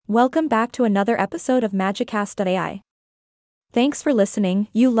Welcome back to another episode of Magicast.ai. Thanks for listening,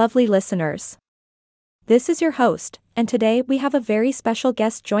 you lovely listeners. This is your host, and today we have a very special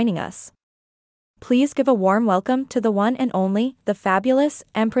guest joining us. Please give a warm welcome to the one and only, the fabulous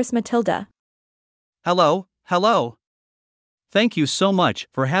Empress Matilda. Hello. Thank you so much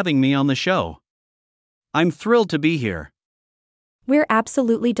for having me on the show. I'm thrilled to be here. We're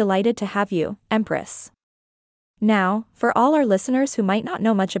absolutely delighted to have you, Empress. Now, for all our listeners who might not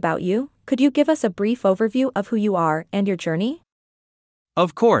know much about you, could you give us a brief overview of who you are and your journey?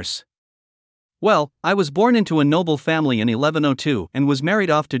 Of course. Well, I was born into a noble family in 1102 and was married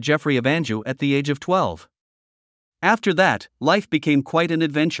off to Geoffrey of Anjou at the age of 12. After that, life became quite an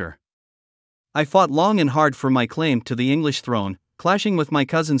adventure. I fought long and hard for my claim to the English throne, clashing with my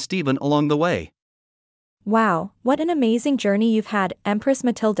cousin Stephen along the way. Wow, what an amazing journey you've had, Empress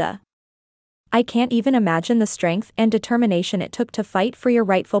Matilda. I can't even imagine the strength and determination it took to fight for your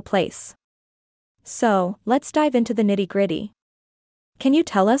rightful place. So, let's dive into the nitty-gritty. Can you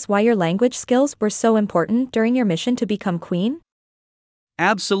tell us why your language skills were so important during your mission to become queen?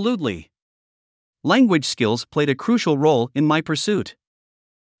 Absolutely. Language skills played a crucial role in my pursuit.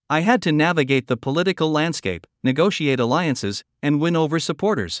 I had to navigate the political landscape, negotiate alliances, and win over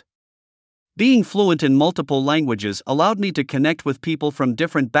supporters. Being fluent in multiple languages allowed me to connect with people from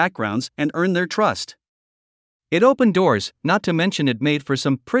different backgrounds and earn their trust. It opened doors, not to mention it made for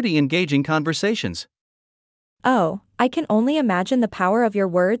some pretty engaging conversations. Oh, I can only imagine the power of your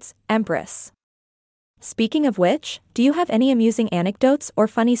words, Empress. Speaking of which, do you have any amusing anecdotes or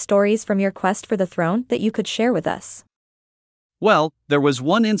funny stories from your quest for the throne that you could share with us? Well, there was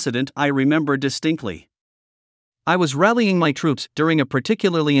one incident I remember distinctly. I was rallying my troops during a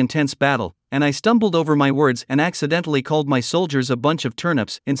particularly intense battle, and I stumbled over my words and accidentally called my soldiers a bunch of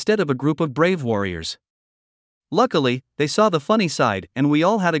turnips instead of a group of brave warriors. Luckily, they saw the funny side and we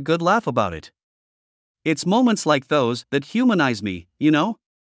all had a good laugh about it. It's moments like those that humanize me, you know?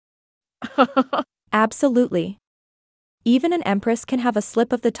 Absolutely. Even an empress can have a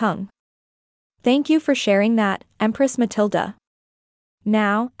slip of the tongue. Thank you for sharing that, Empress Matilda.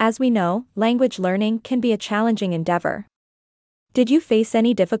 Now, as we know, language learning can be a challenging endeavor. Did you face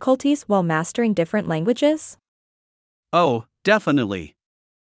any difficulties while mastering different languages? Oh, definitely.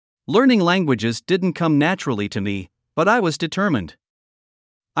 Learning languages didn't come naturally to me, but I was determined.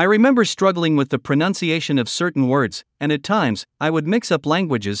 I remember struggling with the pronunciation of certain words, and at times, I would mix up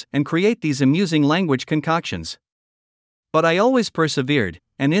languages and create these amusing language concoctions. But I always persevered,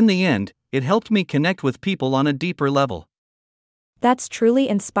 and in the end, it helped me connect with people on a deeper level. That's truly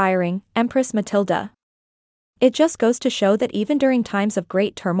inspiring, Empress Matilda. It just goes to show that even during times of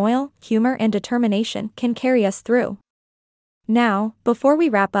great turmoil, humor and determination can carry us through. Now, before we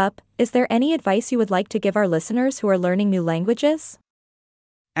wrap up, is there any advice you would like to give our listeners who are learning new languages?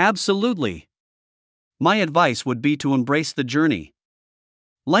 Absolutely. My advice would be to embrace the journey.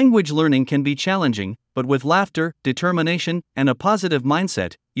 Language learning can be challenging, but with laughter, determination, and a positive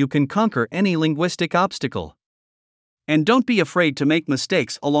mindset, you can conquer any linguistic obstacle. And don't be afraid to make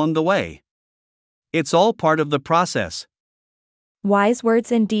mistakes along the way. It's all part of the process. Wise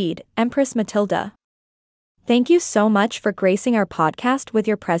words indeed, Empress Matilda. Thank you so much for gracing our podcast with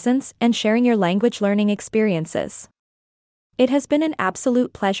your presence and sharing your language learning experiences. It has been an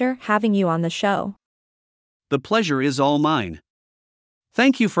absolute pleasure having you on the show. The pleasure is all mine.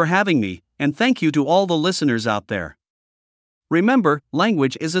 Thank you for having me, and thank you to all the listeners out there. Remember,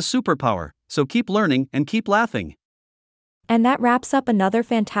 language is a superpower, so keep learning and keep laughing. And that wraps up another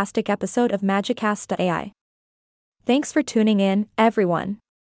fantastic episode of Magicast.ai. Thanks for tuning in, everyone.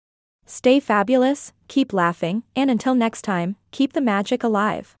 Stay fabulous, keep laughing, and until next time, keep the magic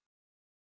alive.